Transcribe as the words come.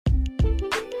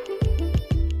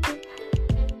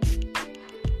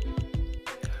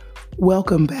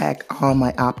Welcome back, all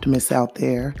my optimists out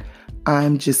there.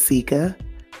 I'm Jessica,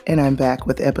 and I'm back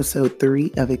with episode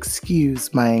 3 of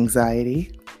Excuse My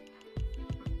Anxiety.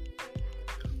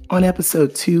 On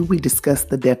episode 2, we discussed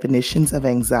the definitions of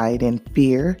anxiety and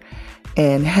fear,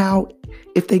 and how,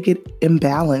 if they get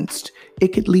imbalanced, it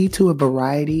could lead to a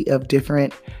variety of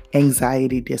different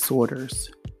anxiety disorders.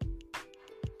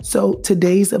 So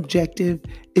today's objective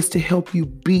is to help you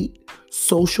beat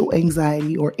social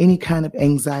anxiety or any kind of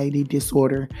anxiety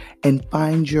disorder and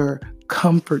find your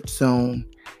comfort zone,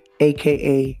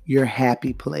 aka your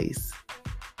happy place.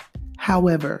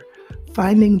 However,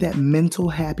 finding that mental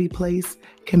happy place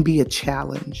can be a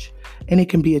challenge, and it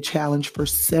can be a challenge for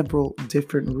several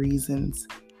different reasons.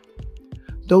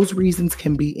 Those reasons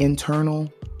can be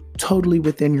internal, totally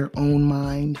within your own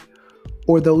mind,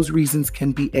 or those reasons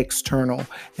can be external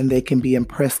and they can be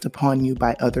impressed upon you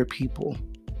by other people.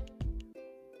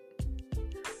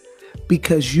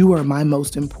 Because you are my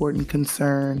most important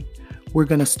concern, we're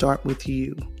going to start with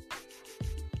you.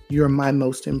 You're my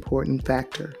most important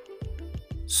factor.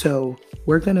 So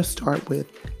we're going to start with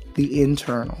the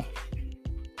internal.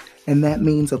 And that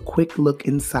means a quick look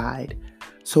inside.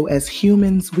 So as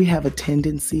humans, we have a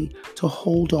tendency to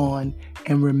hold on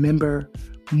and remember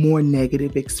more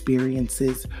negative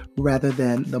experiences rather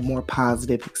than the more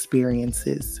positive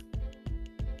experiences.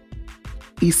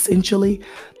 Essentially,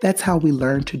 that's how we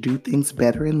learn to do things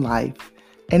better in life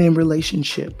and in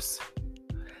relationships.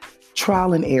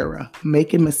 Trial and error,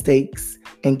 making mistakes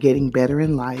and getting better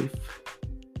in life,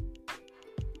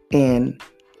 and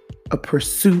a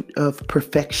pursuit of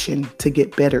perfection to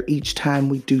get better each time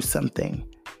we do something.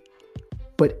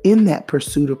 But in that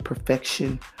pursuit of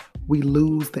perfection, we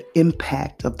lose the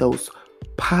impact of those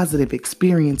positive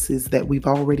experiences that we've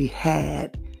already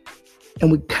had.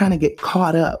 And we kind of get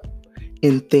caught up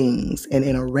in things and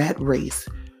in a rat race,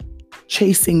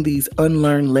 chasing these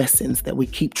unlearned lessons that we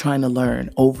keep trying to learn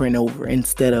over and over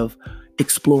instead of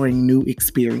exploring new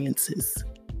experiences.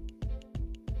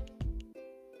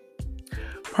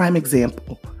 Prime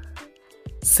example,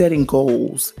 setting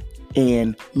goals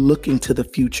and looking to the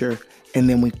future, and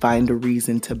then we find a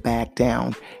reason to back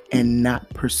down and not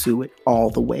pursue it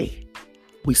all the way.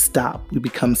 We stop, we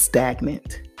become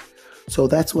stagnant. So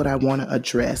that's what I want to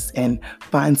address and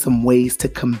find some ways to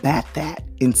combat that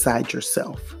inside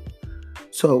yourself.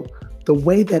 So the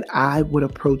way that I would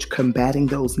approach combating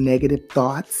those negative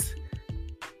thoughts,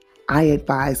 I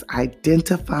advise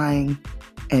identifying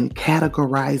and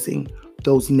categorizing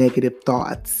those negative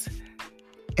thoughts.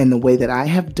 And the way that I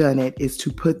have done it is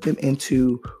to put them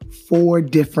into 4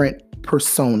 different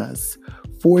personas,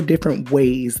 4 different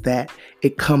ways that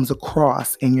it comes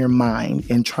across in your mind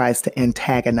and tries to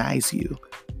antagonize you.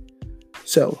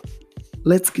 So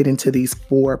let's get into these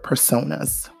 4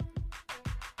 personas.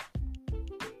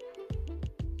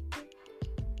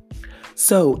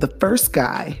 So the first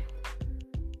guy,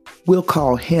 we'll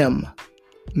call him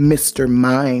Mr.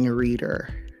 Mind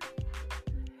Reader.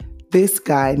 This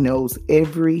guy knows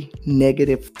every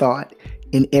negative thought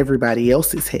in everybody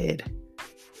else's head.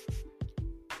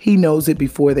 He knows it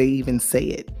before they even say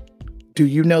it. Do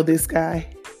you know this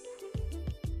guy?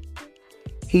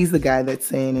 He's the guy that's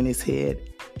saying in his head,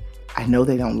 I know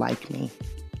they don't like me.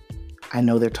 I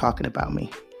know they're talking about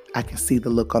me. I can see the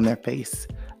look on their face.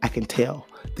 I can tell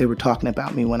they were talking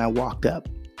about me when I walked up.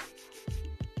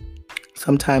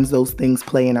 Sometimes those things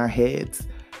play in our heads,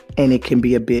 and it can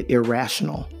be a bit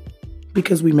irrational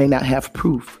because we may not have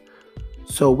proof.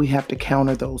 So we have to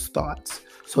counter those thoughts.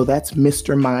 So that's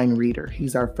Mr. Mind Reader.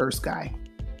 He's our first guy.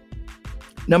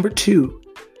 Number 2,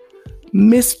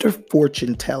 Mr.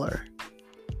 Fortune Teller.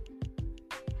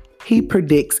 He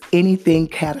predicts anything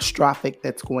catastrophic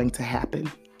that's going to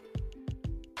happen.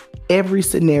 Every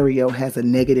scenario has a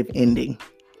negative ending.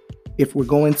 If we're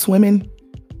going swimming,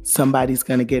 somebody's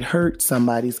going to get hurt,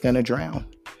 somebody's going to drown.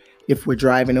 If we're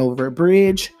driving over a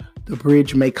bridge, the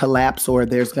bridge may collapse or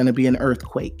there's going to be an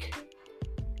earthquake.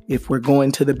 If we're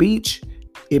going to the beach,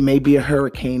 it may be a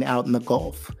hurricane out in the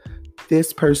Gulf.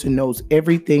 This person knows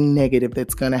everything negative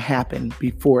that's going to happen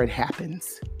before it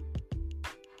happens.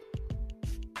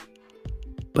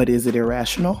 But is it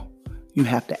irrational? You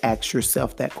have to ask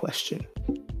yourself that question.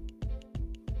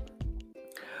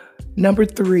 Number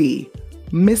 3,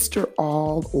 Mr.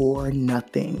 All or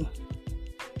Nothing.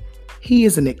 He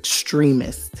is an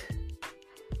extremist.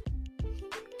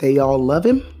 They all love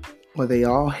him or they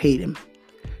all hate him.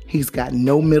 He's got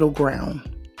no middle ground.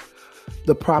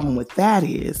 The problem with that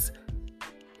is,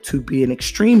 to be an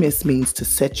extremist means to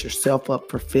set yourself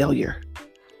up for failure.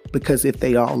 Because if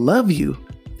they all love you,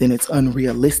 then it's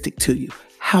unrealistic to you.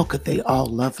 How could they all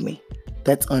love me?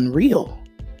 That's unreal.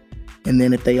 And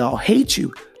then if they all hate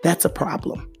you, that's a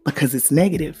problem because it's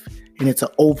negative and it's an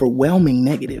overwhelming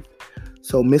negative.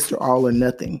 So Mr. All or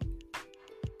Nothing,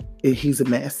 he's a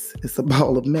mess. It's a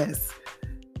ball of mess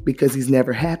because he's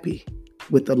never happy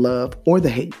with the love or the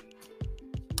hate.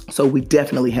 So we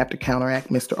definitely have to counteract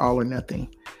Mr. All or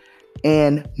Nothing.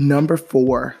 And number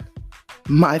 4,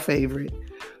 my favorite,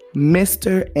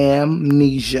 Mr.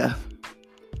 Amnesia.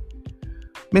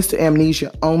 Mr.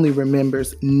 Amnesia only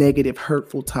remembers negative,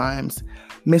 hurtful times.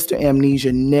 Mr.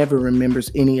 Amnesia never remembers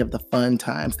any of the fun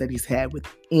times that he's had with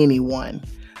anyone.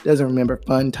 Doesn't remember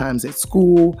fun times at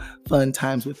school, fun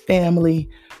times with family.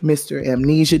 Mr.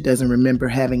 Amnesia doesn't remember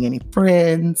having any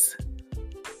friends.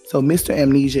 So Mr.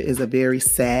 Amnesia is a very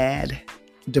sad,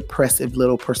 depressive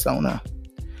little persona.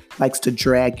 Likes to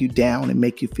drag you down and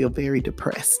make you feel very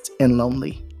depressed and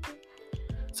lonely.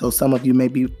 So some of you may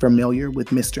be familiar with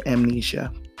Mr.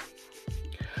 Amnesia.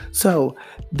 So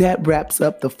that wraps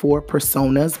up the 4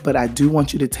 personas, but I do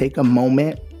want you to take a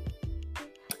moment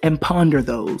and ponder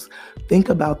those. Think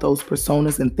about those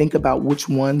personas and think about which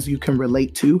ones you can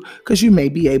relate to, because you may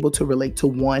be able to relate to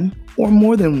one or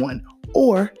more than one,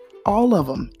 or all of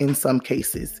them in some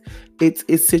cases. It's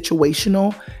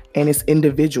situational and it's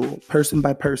individual, person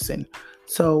by person.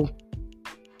 So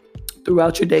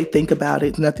throughout your day, think about it.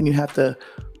 It's nothing you have to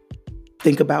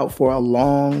think about for a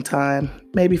long time,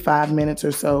 maybe 5 minutes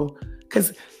or so,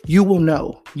 because you will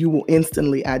know. You will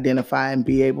instantly identify and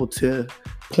be able to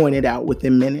point it out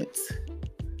within minutes.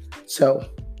 So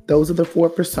those are the 4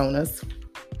 personas.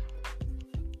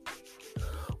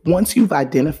 Once you've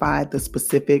identified the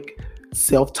specific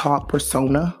self-talk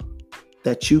persona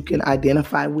that you can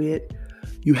identify with,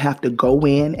 you have to go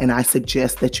in, and I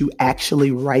suggest that you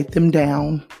actually write them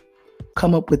down.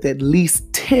 Come up with at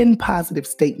least 10 positive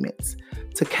statements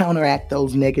to counteract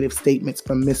those negative statements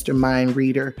from Mr. Mind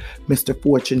Reader, Mr.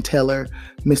 Fortune Teller,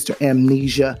 Mr.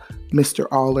 Amnesia, Mr.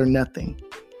 All or Nothing.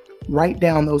 Write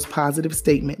down those positive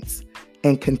statements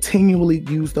and continually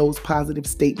use those positive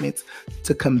statements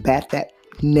to combat that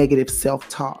negative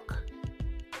self-talk.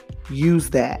 Use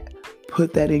that.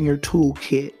 Put that in your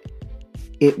toolkit.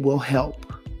 It will help.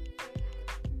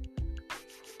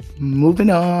 Moving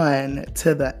on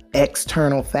to the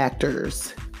external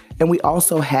factors. And we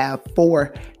also have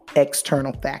 4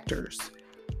 external factors.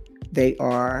 They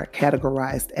are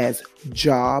categorized as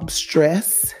job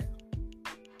stress,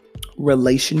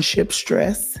 relationship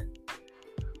stress,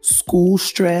 school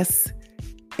stress,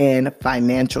 and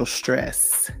financial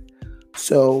stress.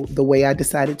 So the way I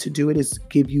decided to do it is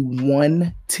give you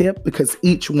one tip, because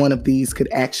each one of these could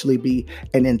actually be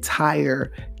an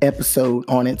entire episode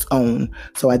on its own.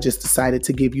 So I just decided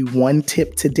to give you one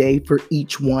tip today for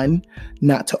each one,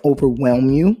 not to overwhelm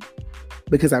you,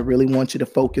 because I really want you to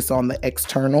focus on the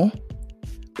external,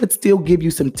 but still give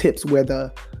you some tips where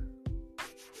the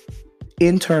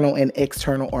internal and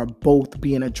external are both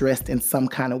being addressed in some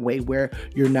kind of way, where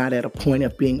you're not at a point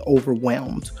of being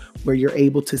overwhelmed, where you're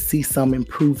able to see some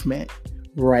improvement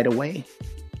right away.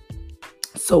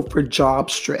 So for job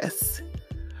stress,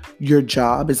 your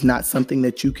job is not something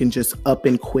that you can just up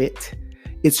and quit.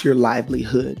 It's your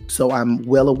livelihood. So I'm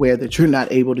well aware that you're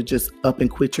not able to just up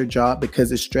and quit your job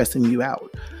because it's stressing you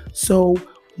out. So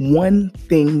one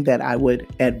thing that I would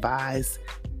advise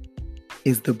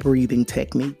is the breathing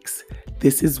techniques.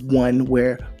 This is one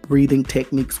where breathing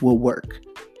techniques will work.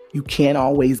 You can't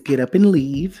always get up and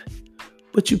leave,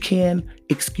 but you can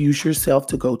excuse yourself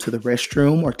to go to the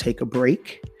restroom or take a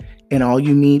break. And all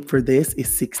you need for this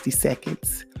is 60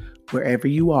 seconds. Wherever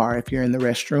you are, if you're in the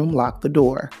restroom, lock the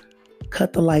door,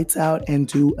 cut the lights out, and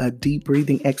do a deep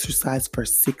breathing exercise for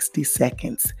 60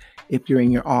 seconds. If you're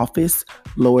in your office,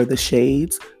 lower the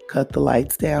shades, cut the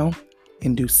lights down,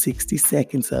 and do 60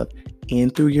 seconds of in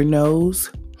through your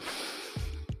nose,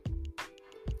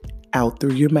 out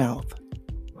through your mouth.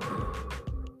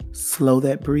 Slow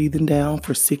that breathing down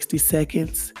for 60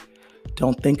 seconds.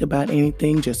 Don't think about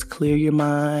anything. Just clear your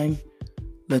mind.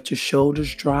 Let your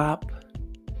shoulders drop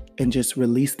and just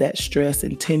release that stress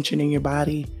and tension in your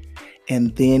body.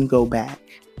 And then go back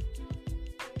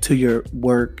to your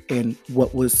work and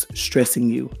what was stressing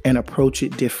you and approach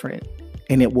it different.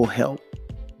 And it will help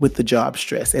with the job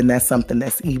stress. And that's something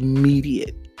that's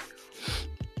immediate.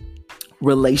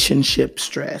 Relationship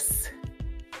stress.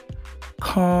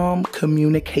 Calm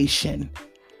communication.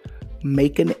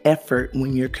 Make an effort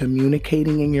when you're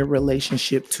communicating in your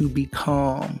relationship to be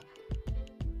calm.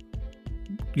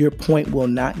 Your point will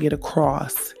not get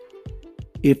across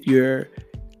if you're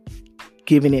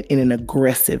giving it in an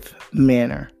aggressive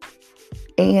manner.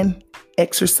 And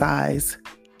exercise,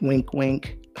 wink,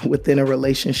 wink, within a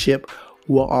relationship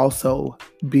will also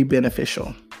be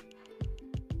beneficial.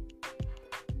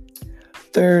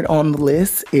 Third on the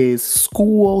list is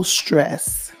school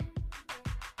stress.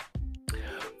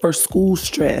 For school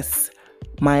stress,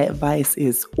 my advice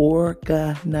is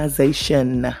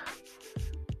organization.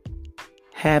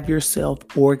 Have yourself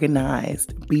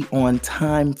organized. Be on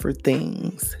time for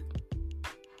things.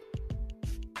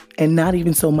 And not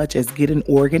even so much as get an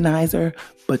organizer,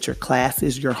 but your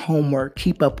classes, your homework,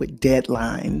 keep up with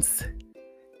deadlines.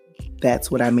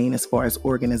 That's what I mean as far as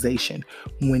organization.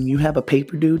 When you have a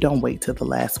paper due, don't wait till the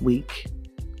last week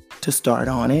to start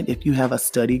on it. If you have a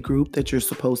study group that you're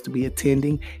supposed to be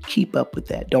attending, keep up with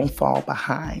that. Don't fall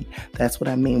behind. That's what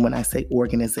I mean when I say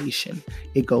organization.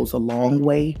 It goes a long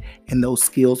way, and those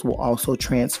skills will also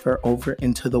transfer over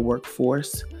into the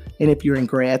workforce. And if you're in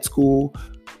grad school,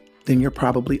 then you're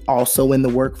probably also in the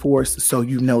workforce, so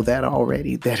you know that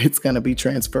already, that it's going to be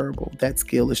transferable. That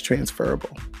skill is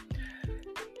transferable.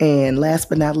 And last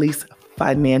but not least,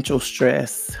 financial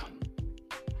stress.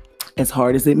 As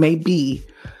hard as it may be,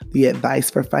 the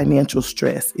advice for financial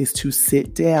stress is to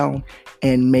sit down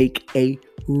and make a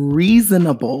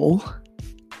reasonable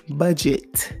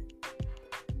budget.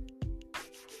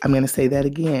 I'm going to say that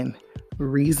again,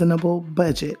 reasonable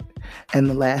budget. And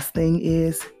the last thing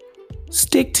is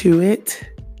stick to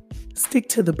it. Stick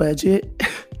to the budget.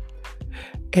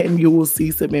 And you will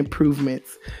see some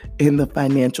improvements in the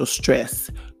financial stress.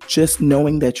 Just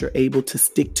knowing that you're able to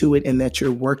stick to it and that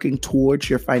you're working towards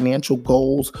your financial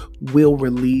goals will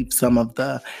relieve some of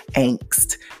the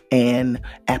angst and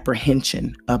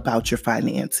apprehension about your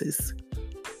finances.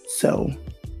 So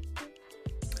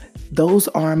those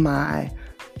are my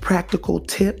practical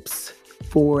tips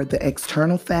for the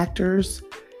external factors.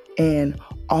 And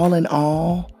all in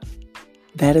all,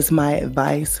 that is my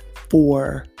advice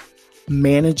for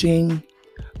managing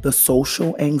the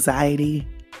social anxiety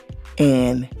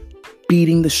and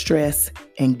beating the stress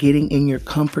and getting in your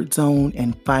comfort zone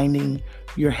and finding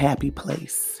your happy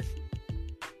place.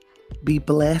 Be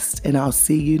blessed, and I'll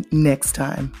see you next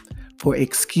time for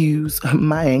Excuse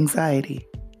My Anxiety.